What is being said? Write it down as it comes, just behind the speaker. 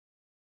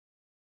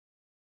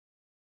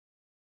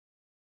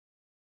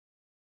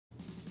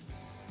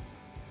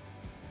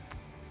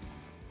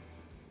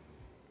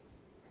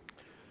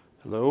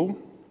Hello,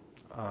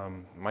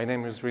 my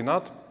name is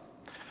Rinat.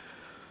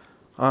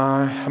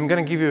 I'm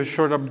going to give you a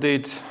short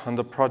update on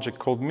the project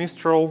called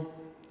Mistral,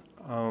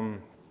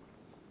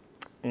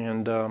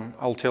 and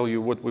I'll tell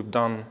you what we've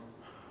done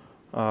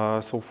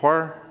so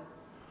far,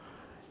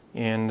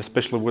 and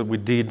especially what we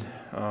did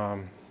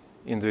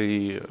in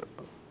the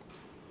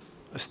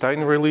Stein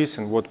release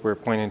and what we're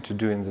planning to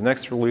do in the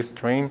next release,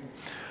 Train.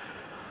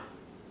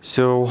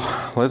 So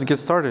let's get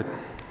started.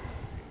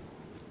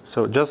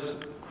 So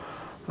just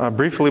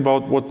briefly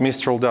about what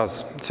Mistral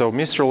does. So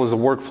Mistral is a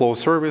workflow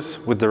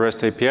service with the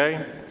REST API.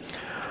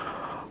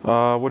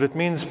 What it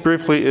means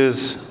briefly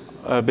is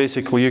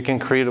basically you can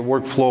create a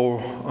workflow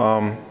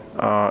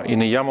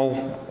in a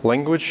YAML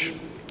language,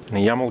 in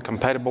a YAML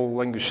compatible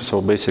language.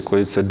 So basically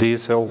it's a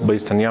DSL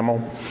based on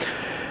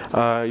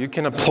YAML. You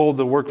can upload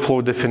the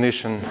workflow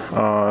definition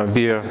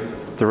via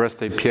the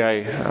REST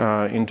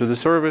API into the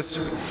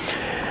service.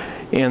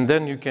 And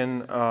then you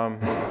can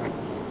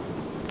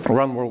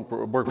run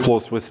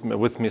workflows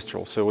with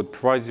Mistral. So it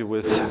provides you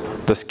with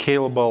the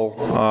scalable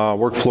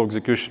workflow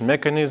execution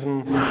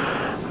mechanism.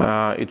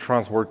 It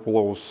runs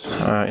workflows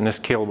in a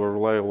scalable,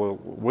 reliable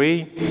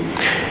way.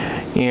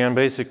 And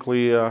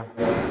basically, a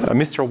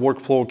Mistral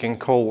workflow can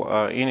call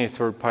any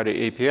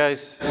third-party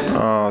APIs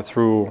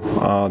through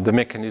the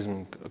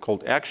mechanism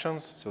called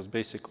actions. So it's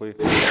basically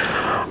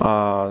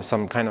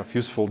some kind of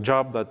useful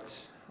job that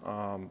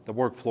the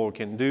workflow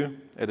can do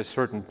at a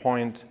certain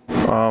point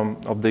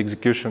of the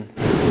execution.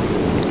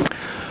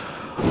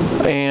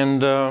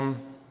 And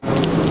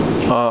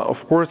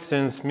of course,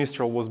 since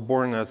Mistral was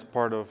born as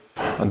part of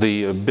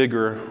the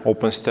bigger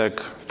OpenStack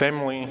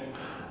family,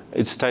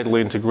 it's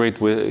tightly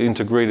integrated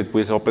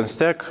with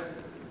OpenStack.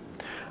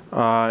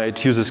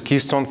 It uses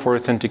Keystone for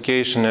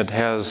authentication. It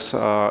has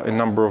a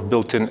number of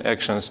built-in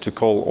actions to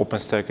call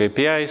OpenStack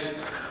APIs.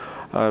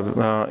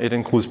 It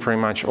includes pretty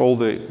much all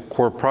the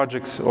core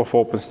projects of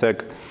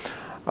OpenStack.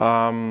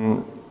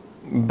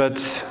 But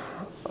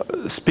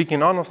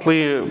speaking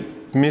honestly,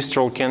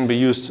 Mistral can be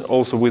used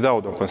also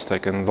without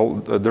OpenStack, and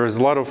there is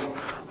a lot of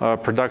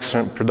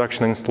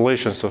production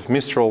installations of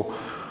Mistral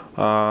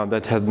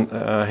that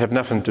have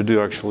nothing to do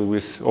actually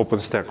with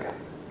OpenStack.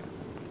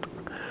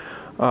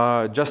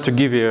 Just to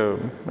give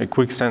you a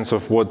quick sense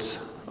of what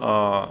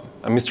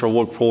a Mistral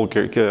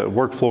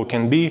workflow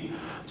can be,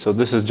 so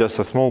this is just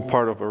a small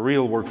part of a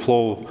real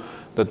workflow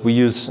that we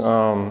use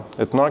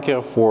at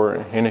Nokia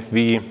for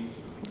NFV,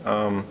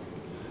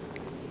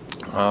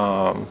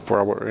 for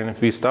our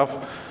NFV stuff.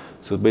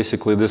 So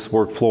basically this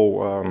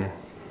workflow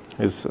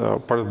is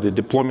part of the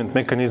deployment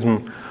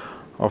mechanism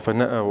of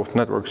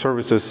network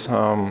services.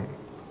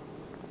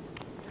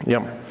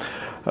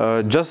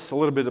 Just a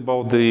little bit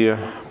about the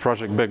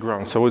project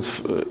background. So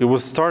it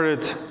was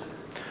started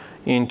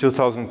in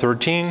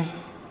 2013,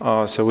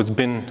 so it's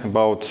been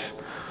about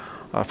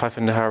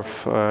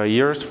 5.5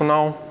 years from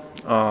now.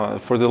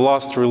 For the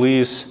last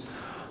release,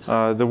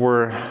 there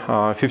were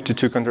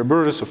 52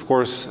 contributors. Of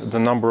course, the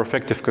number of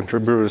active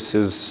contributors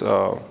is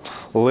a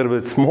little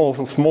bit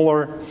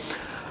smaller.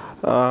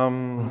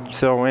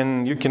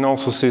 And you can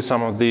also see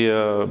some of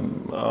the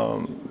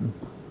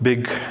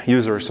big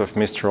users of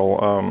Mistral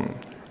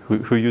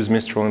who use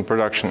Mistral in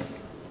production.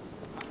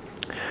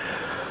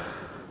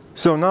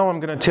 So now I'm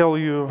going to tell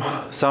you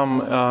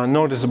some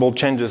noticeable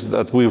changes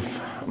that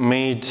we've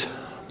made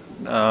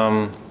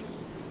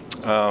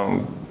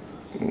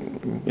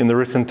in the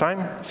recent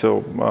time,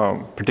 so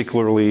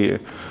particularly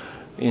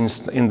in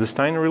the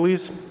Stein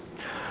release.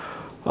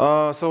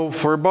 So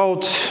for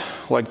about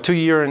like 2.5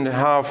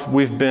 years,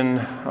 we've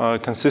been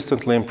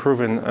consistently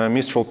improving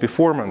Mistral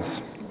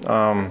performance.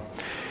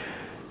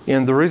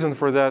 And the reason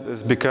for that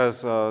is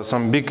because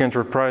some big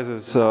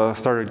enterprises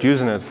started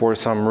using it for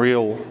some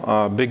real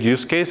big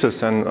use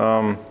cases. And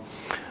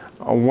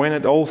when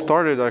it all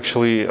started,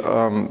 actually,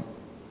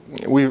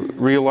 we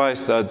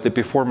realized that the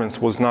performance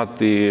was not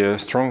the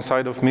strong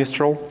side of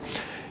Mistral,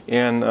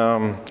 and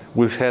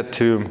we've had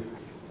to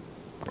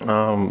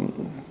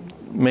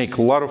make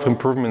a lot of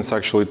improvements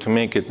actually to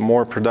make it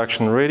more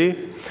production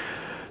ready.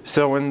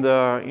 So in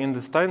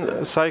the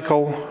Stein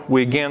cycle,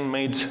 we again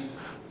made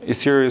a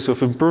series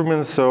of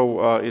improvements.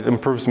 So it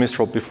improves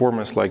Mistral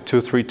performance like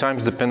 2-3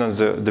 times. It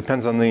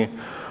depends on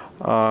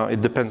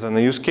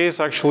the use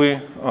case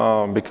actually,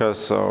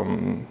 because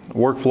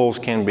workflows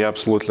can be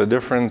absolutely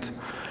different.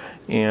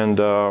 And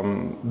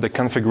the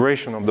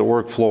configuration of the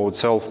workflow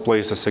itself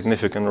plays a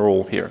significant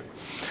role here.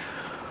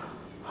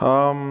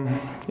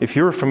 If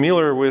you're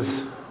familiar with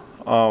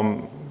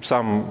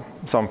some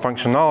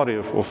functionality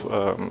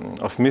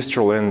of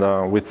Mistral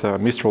and with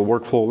Mistral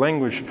workflow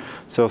language,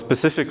 so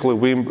specifically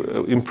we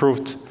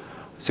improved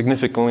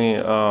significantly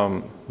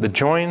the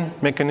join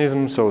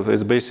mechanism. So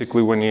it's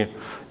basically when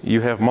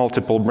you have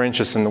multiple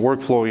branches in the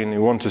workflow and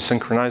you want to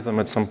synchronize them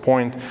at some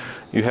point,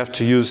 you have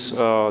to use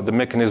the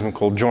mechanism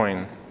called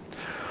join.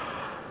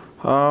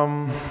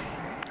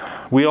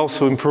 We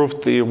also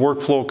improved the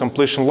workflow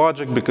completion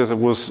logic because it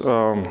was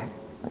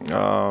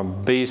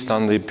based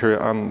on the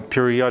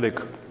periodic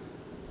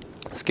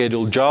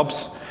scheduled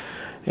jobs.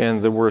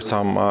 and there were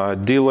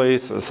some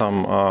delays,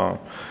 some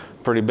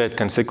pretty bad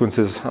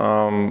consequences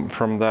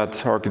from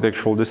that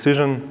architectural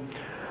decision.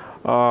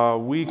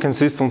 We keep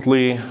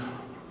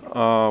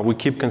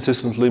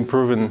consistently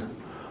improving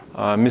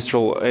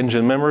Mistral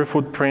engine memory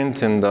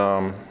footprint, and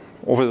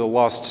over the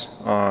last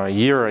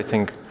year, I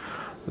think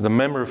the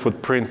memory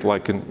footprint,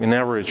 like in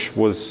average,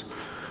 was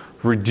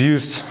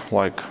reduced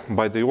like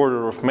by the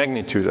order of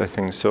magnitude, I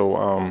think. So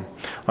on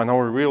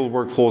our real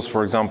workflows,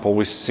 for example,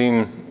 we've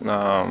seen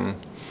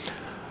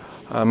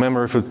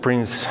memory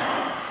footprints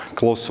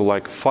close to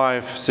like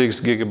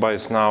 5-6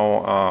 gigabytes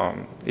now.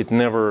 It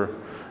never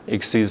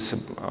exceeds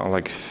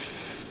like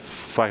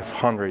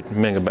 500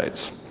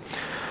 megabytes.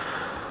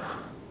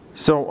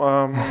 So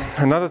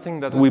another thing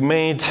that we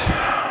made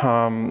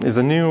is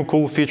a new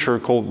cool feature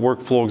called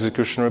workflow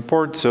execution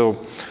report.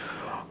 So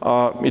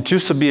it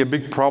used to be a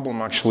big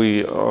problem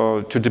actually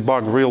to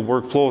debug real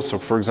workflows. So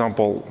for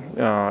example,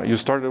 you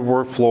start a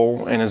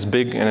workflow and it's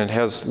big and it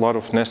has a lot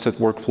of nested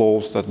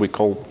workflows that we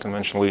call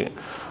conventionally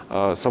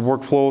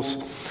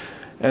sub-workflows.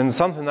 And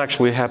something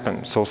actually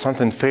happened. So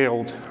something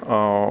failed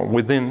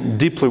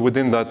deeply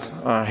within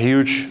that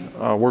huge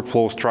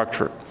workflow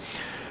structure.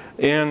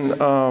 And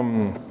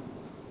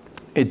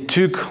it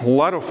took a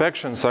lot of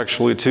actions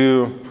actually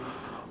to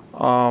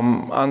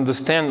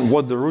understand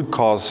what the root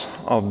cause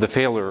of the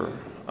failure.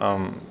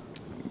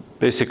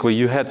 Basically,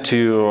 you had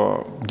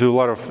to do a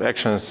lot of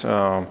actions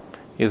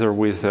either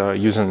with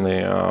using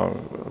the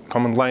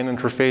command line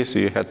interface. So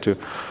you had to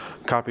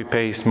copy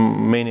paste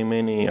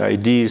many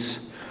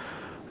IDs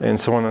and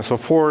so on and so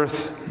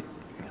forth.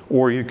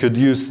 Or you could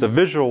use the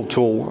visual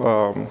tool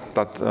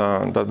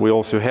that we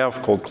also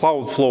have called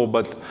Cloudflow,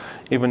 but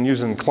even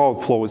using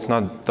Cloudflow, it's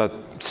not that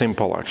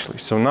simple actually.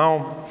 So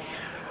now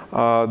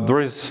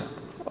there is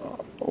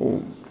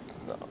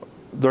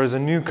a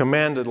new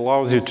command that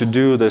allows you to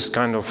do this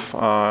kind of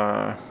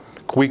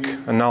quick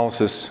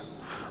analysis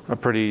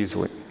pretty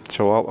easily.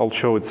 So I'll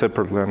show it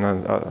separately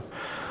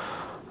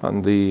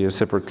on the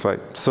separate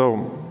slide.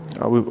 So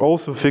we've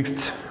also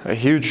fixed a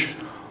huge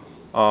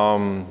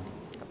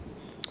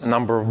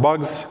number of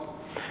bugs,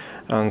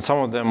 and some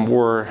of them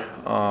were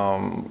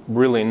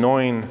really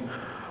annoying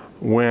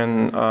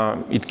when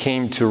it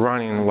came to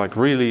running like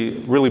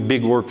really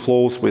big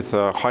workflows with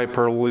high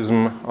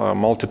parallelism,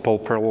 multiple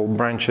parallel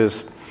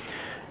branches,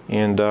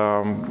 and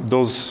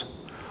those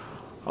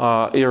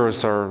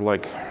errors are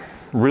like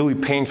really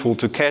painful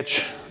to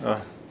catch.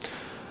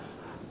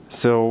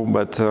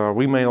 But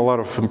we made a lot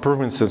of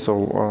improvements, and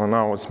so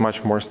now it's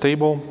much more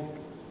stable.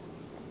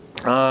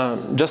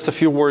 Just a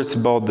few words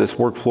about this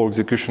workflow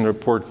execution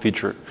report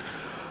feature.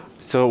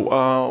 So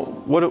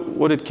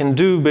what it can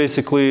do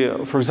basically,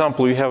 for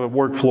example, you have a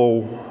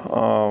workflow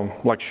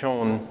like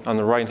shown on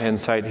the right-hand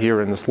side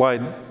here in the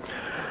slide,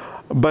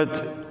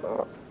 but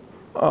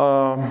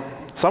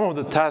some of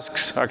the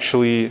tasks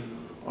actually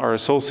are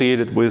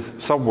associated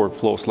with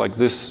sub-workflows like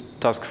this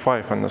task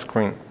 5 on the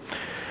screen.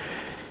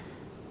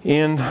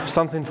 And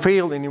something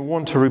failed and you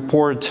want to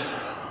report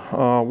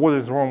what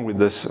is wrong with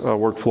this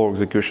workflow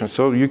execution.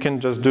 So you can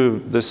just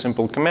do this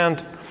simple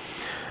command,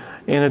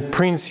 and it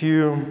prints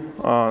you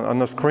on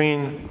the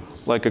screen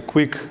like a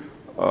quick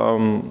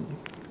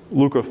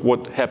look of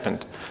what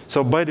happened.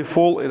 So by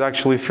default, it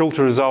actually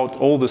filters out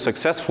all the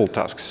successful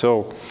tasks.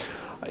 So,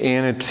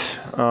 and it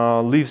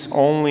leaves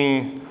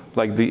only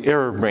like the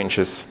error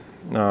branches,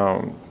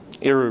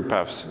 error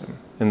paths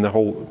in the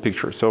whole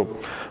picture. So,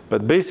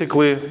 but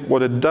basically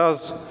what it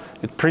does,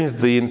 it prints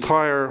the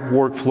entire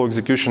workflow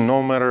execution,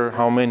 no matter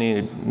how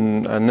many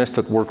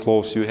nested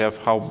workflows you have,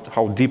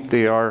 how deep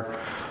they are.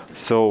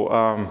 So,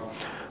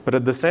 but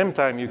at the same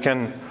time, you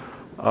can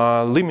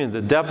limit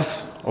the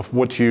depth of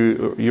what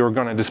you're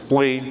going to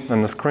display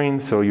on the screen.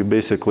 So you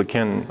basically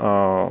can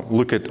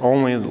look at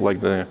only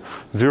like the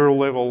 0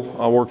 level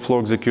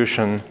workflow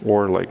execution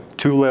or like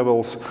 2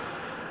 levels.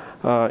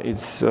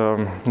 It's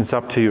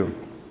up to you.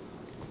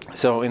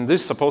 So, and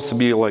this is supposed to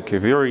be like a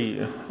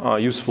very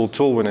useful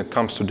tool when it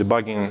comes to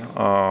debugging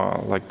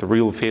like the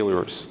real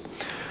failures.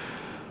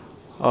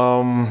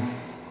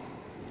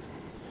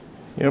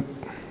 Yep.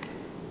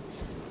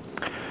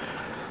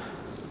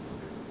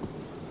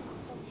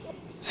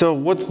 So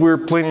what we're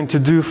planning to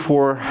do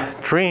for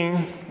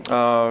train,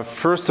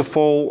 first of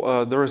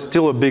all, there is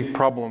still a big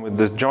problem with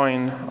this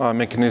join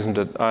mechanism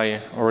that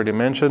I already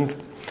mentioned.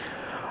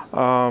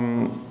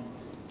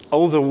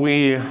 Although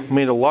we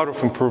made a lot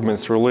of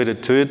improvements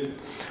related to it,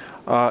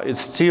 it's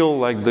still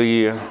like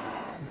the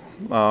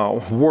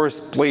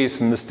worst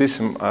place in the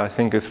system, I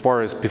think, as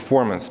far as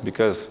performance,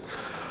 because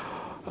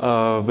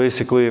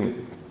basically,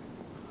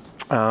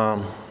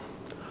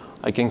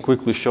 I can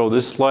quickly show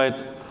this slide.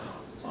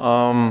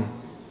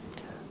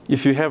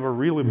 If you have a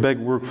really big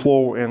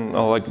workflow and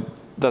like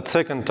that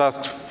second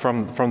task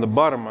from the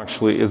bottom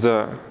actually is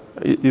a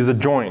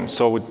join,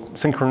 so it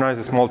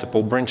synchronizes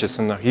multiple branches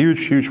in a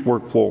huge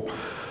workflow.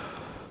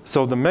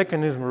 So the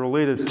mechanism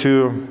related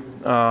to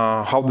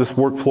how this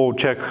workflow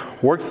check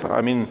works,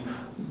 I mean,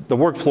 the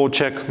workflow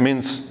check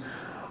means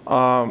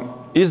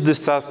is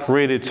this task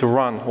ready to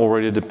run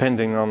already,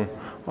 depending on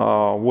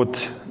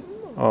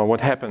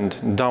what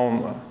happened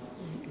down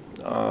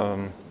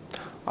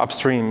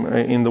upstream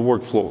in the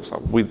workflows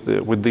with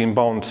the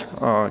inbound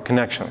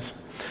connections.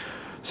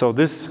 So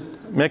this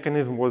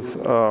mechanism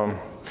was,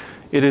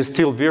 it is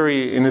still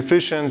very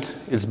inefficient.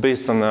 It's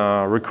based on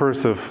a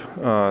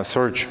recursive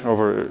search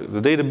over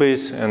the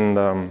database,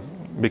 and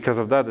because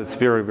of that, it's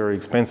very, very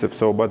expensive.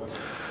 So, but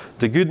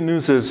the good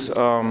news is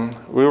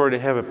we already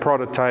have a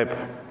prototype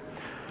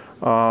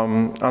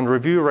on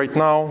review right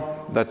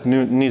now that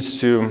needs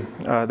to,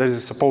 that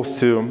is supposed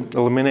to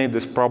eliminate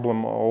this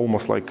problem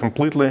almost like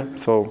completely.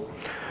 So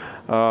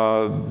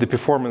the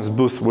performance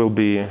boost will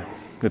be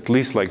at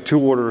least like 2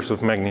 orders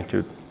of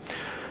magnitude.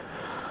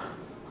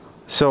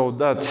 So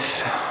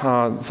that's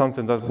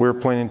something that we're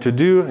planning to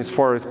do as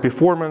far as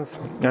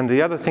performance. And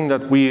the other thing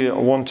that we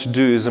want to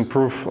do is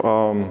improve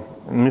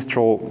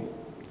Mistral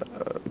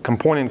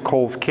component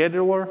called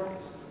scheduler.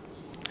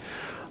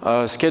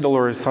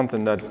 Scheduler is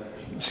something that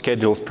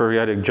schedules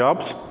periodic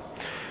jobs.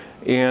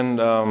 And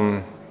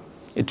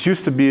it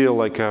used to be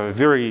like a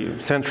very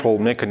central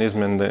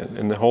mechanism in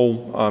the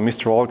whole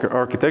Mistral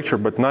architecture,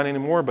 but not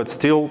anymore, but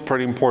still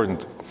pretty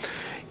important.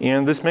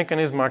 And this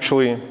mechanism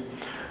actually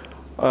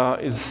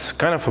is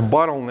kind of a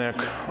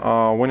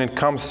bottleneck when it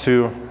comes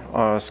to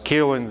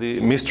scaling the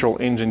Mistral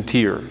engine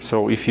tier.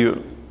 So if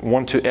you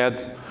want to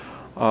add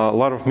a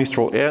lot of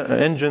Mistral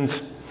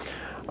engines,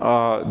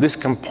 this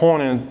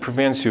component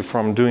prevents you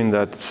from doing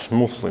that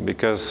smoothly,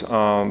 because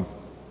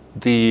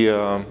the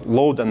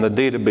load on the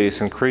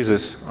database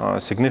increases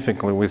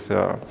significantly with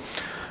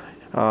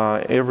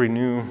every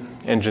new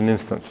engine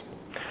instance.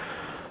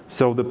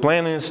 So the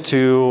plan is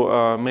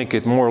to make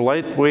it more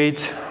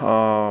lightweight,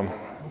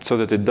 so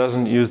that it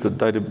doesn't use the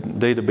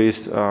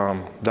database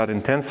that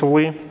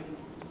intensively.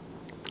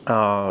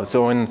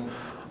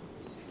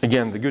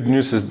 Again, the good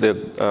news is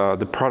that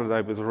the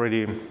prototype is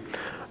already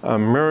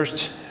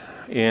merged,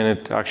 and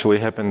it actually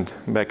happened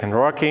back in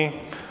Rocky.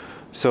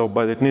 So,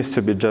 but it needs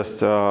to be just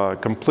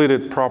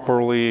completed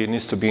properly. It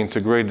needs to be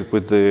integrated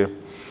with the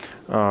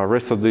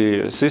rest of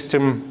the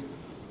system.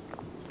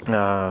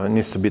 It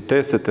needs to be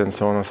tested, and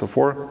so on and so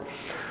forth.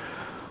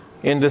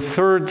 And the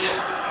third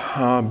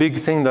big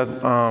thing that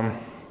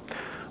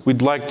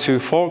we'd like to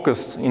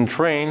focus in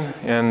train,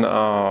 and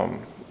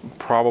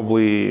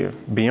probably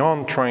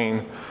beyond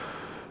train,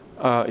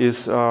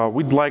 is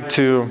we'd like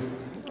to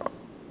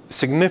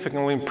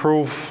significantly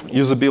improve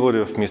usability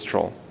of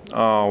Mistral.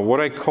 What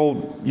I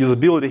call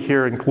usability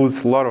here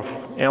includes a lot of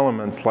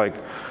elements, like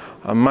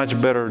a much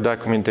better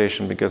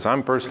documentation, because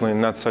I'm personally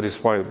not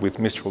satisfied with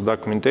Mistral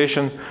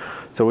documentation.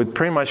 So it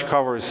pretty much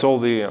covers all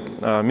the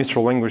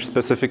Mistral language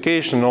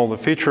specification, all the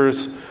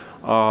features,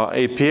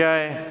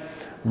 API,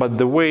 but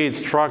the way it's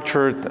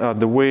structured,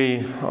 the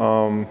way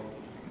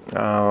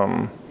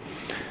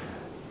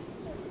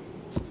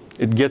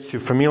it gets you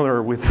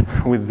familiar with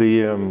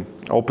the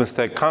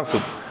OpenStack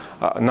concept,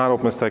 not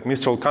OpenStack,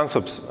 Mistral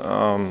concepts,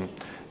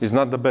 is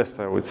not the best,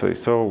 I would say.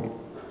 So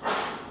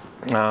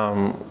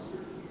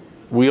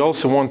we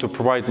also want to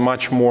provide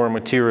much more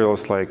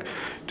materials, like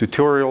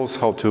tutorials,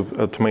 how to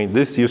automate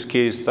this use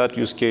case, that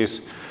use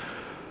case,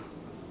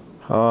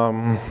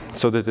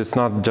 so that it's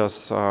not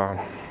just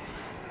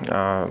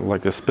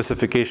like a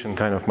specification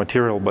kind of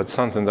material, but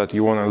something that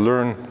you want to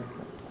learn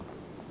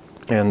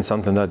and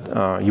something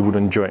that you would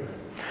enjoy.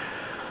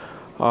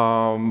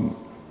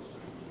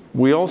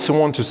 We also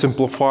want to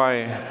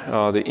simplify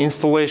the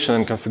installation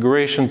and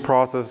configuration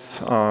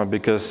process,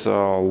 because a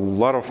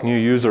lot of new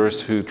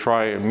users who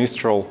try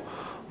Mistral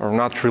are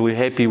not really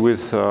happy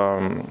with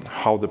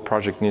how the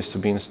project needs to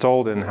be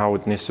installed and how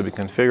it needs to be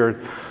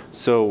configured.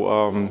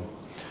 So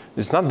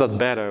it's not that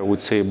bad, I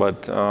would say,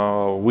 but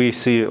we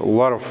see a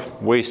lot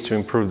of ways to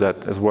improve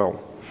that as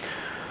well.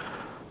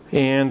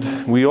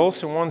 And we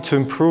also want to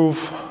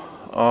improve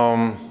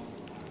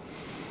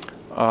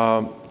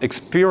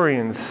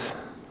experience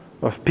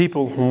of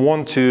people who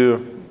want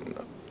to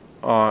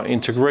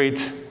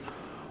integrate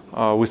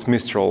with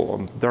Mistral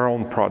on their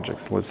own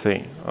projects, let's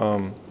say.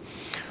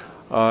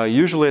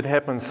 Usually it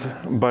happens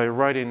by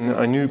writing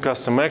new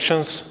custom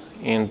actions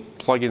and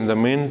plugging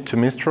them into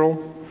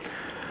Mistral.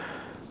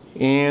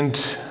 And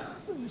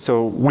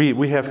so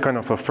we have kind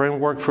of a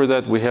framework for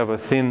that. We have a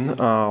thin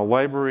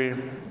library,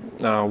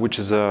 which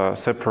is a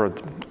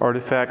separate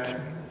artifact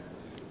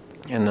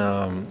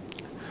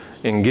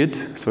in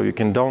Git, so you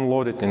can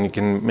download it and you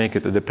can make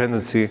it a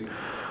dependency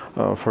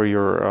for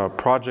your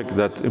project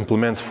that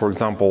implements, for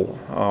example,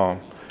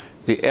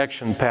 the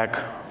action pack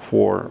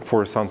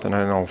for something,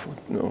 I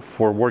don't know,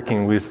 for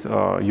working with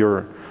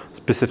your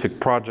specific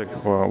project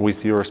or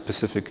with your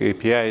specific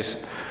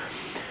APIs.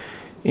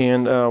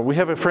 And we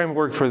have a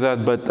framework for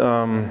that, but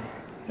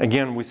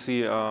again, we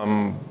see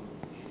a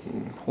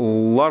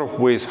lot of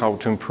ways how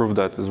to improve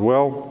that as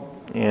well.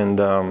 And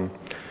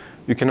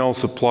you can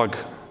also plug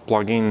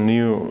in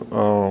new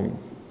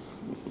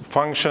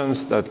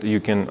functions that you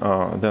can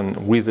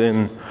then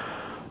within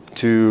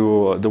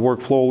to the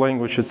workflow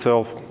language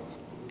itself,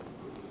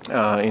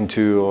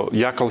 into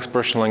YACL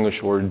expression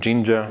language or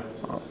Jinja.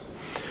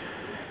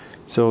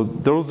 So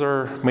those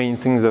are main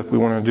things that we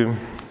want to do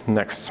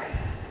next.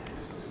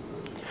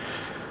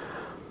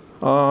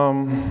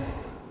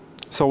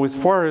 So as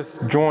far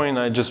as join,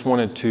 I just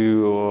wanted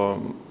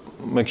to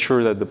make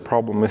sure that the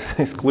problem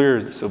is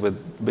clear. So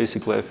that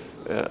basically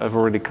I've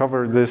already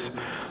covered this.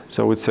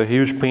 So it's a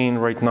huge pain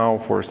right now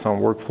for some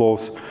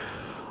workflows.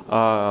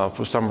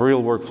 For some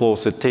real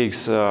workflows, it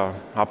takes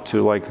up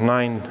to like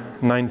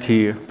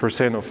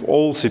 90% of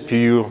all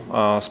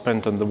CPU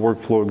spent on the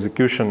workflow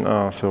execution.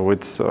 So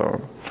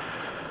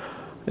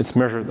it's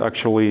measured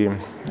actually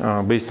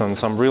based on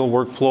some real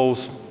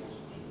workflows.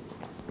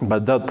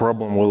 But that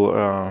problem will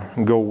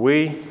go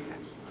away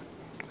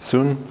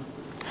soon.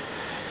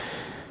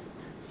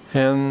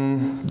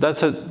 And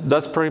that's it.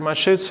 That's pretty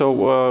much it. So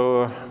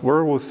we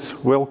always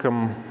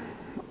welcome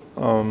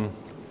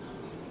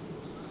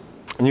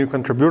new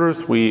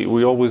contributors.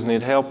 We always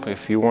need help.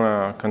 If you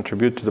want to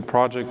contribute to the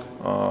project,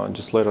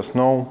 just let us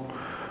know.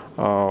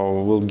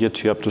 We'll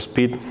get you up to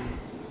speed.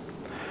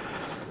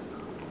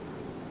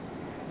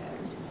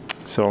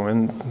 So,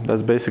 and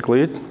that's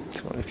basically it.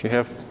 So if you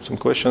have some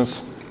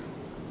questions,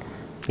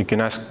 you can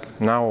ask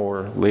now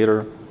or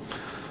later.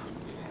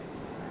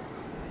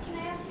 Can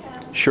I ask?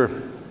 Sure.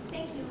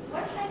 Thank you.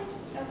 What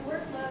types of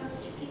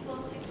workloads do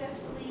people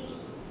successfully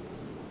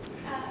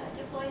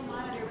deploy and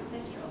monitor with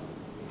Mistral?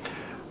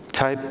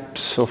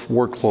 Types of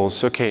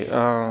workloads. Okay.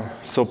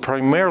 So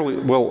primarily,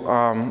 well,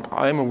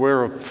 I'm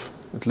aware of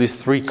at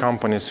least 3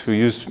 companies who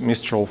use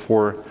Mistral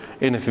for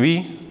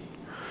NFV.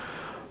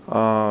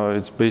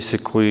 It's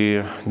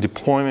basically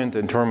deployment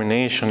and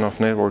termination of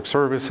network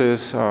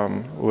services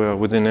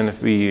within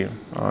NFV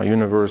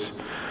universe.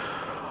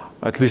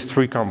 At least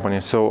 3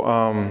 companies. So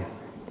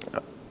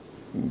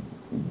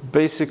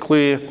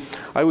basically,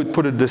 I would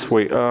put it this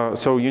way.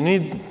 So you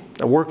need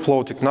a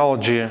workflow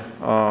technology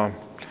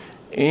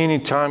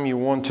anytime you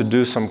want to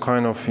do some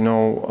kind of,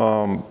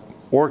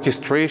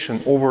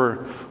 orchestration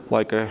over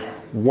like a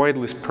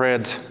widely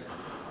spread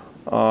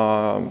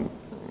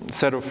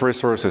set of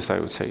resources, I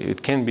would say.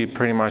 It can be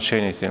pretty much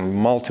anything.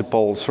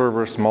 Multiple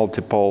servers,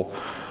 multiple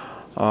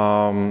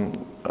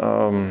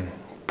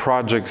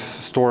projects,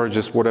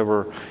 storages,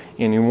 whatever.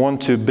 And you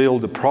want to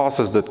build a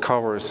process that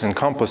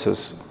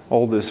encompasses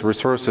all these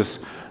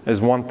resources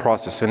as one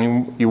process.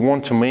 And you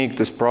want to make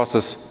this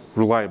process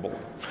reliable.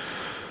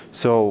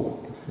 So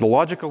the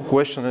logical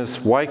question is,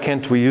 why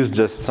can't we use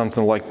just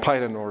something like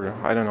Python or,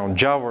 I don't know,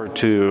 Java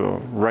to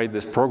write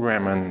this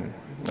program and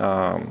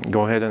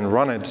go ahead and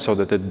run it so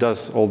that it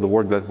does all the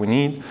work that we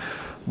need?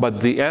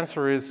 But the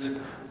answer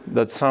is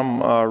that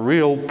some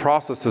real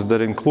processes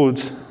that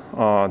include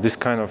this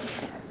kind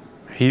of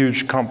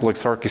huge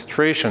complex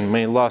orchestration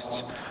may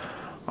last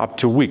up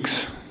to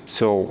weeks.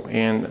 So,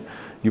 and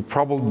you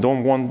probably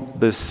don't want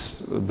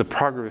the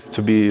progress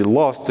to be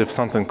lost if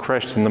something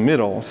crashed in the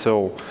middle.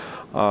 So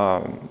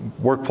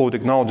workflow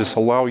technologies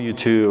allow you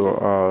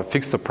to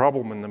fix the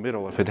problem in the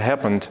middle if it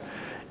happened,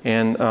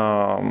 and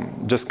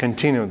just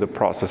continue the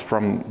process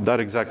from that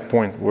exact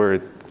point where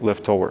it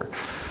left over.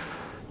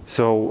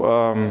 So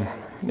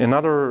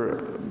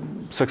another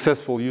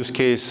successful use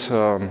case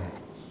that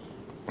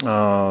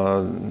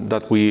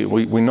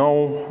we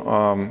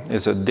know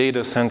is a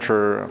data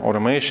center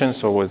automation.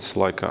 So it's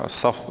like a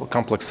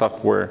complex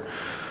software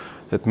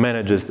that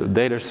manages the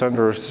data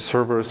centers,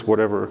 servers,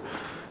 whatever,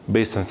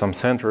 based on some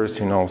centers.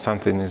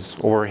 Something is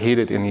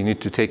overheated and you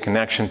need to take an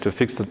action to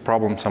fix the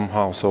problem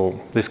somehow.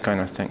 So this kind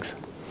of things.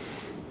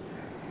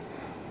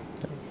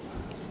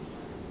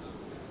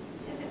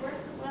 Does it work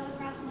well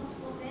across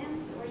multiple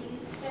VIMs, or you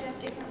set up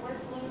different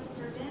workflows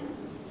per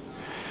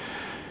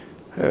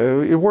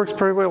VIM? It works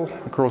pretty well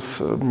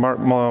across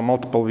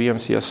multiple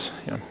VMs, yes.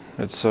 Yeah.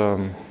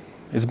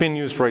 It's being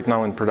used right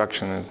now in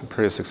production and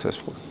pretty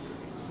successful.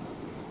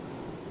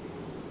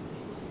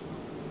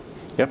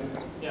 Yep.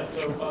 Yeah, so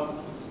sure.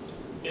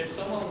 If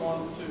someone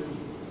wants to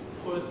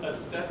put a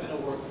step in a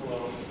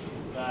workflow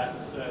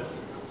that says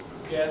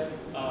get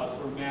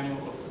sort of manual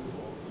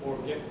approval or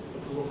get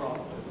approval from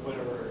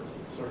whatever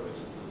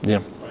service,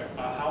 yeah. Right?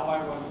 How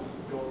might one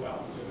go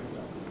about doing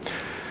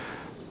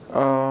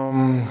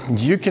that?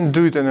 You can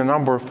do it in a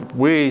number of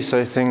ways,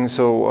 I think.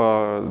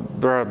 So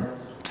there are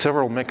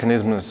several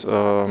mechanisms.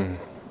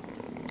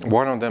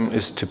 One of them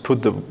is to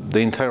put the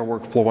entire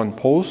workflow on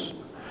pause.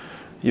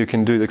 You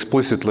can do it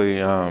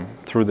explicitly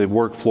through the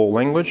workflow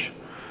language.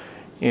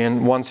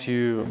 And once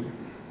you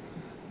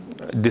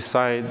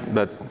decide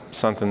that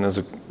something is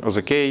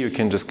okay, you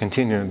can just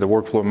continue the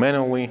workflow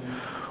manually.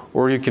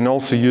 Or you can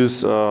also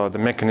use the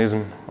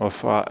mechanism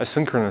of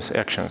asynchronous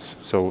actions.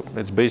 So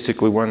it's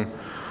basically when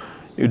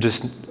you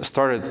just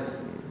started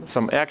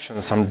some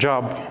action, some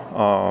job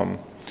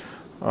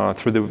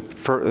through the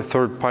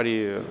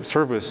third-party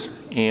service,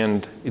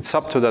 and it's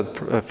up to that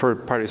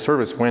third-party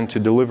service when to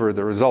deliver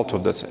the result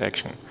of that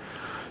action.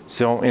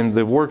 So, and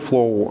the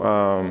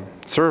workflow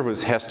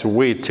service has to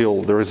wait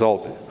till the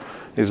result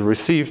is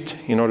received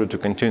in order to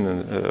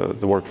continue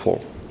the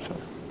workflow. So.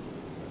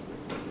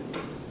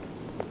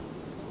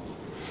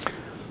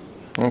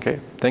 Okay,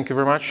 thank you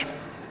very much.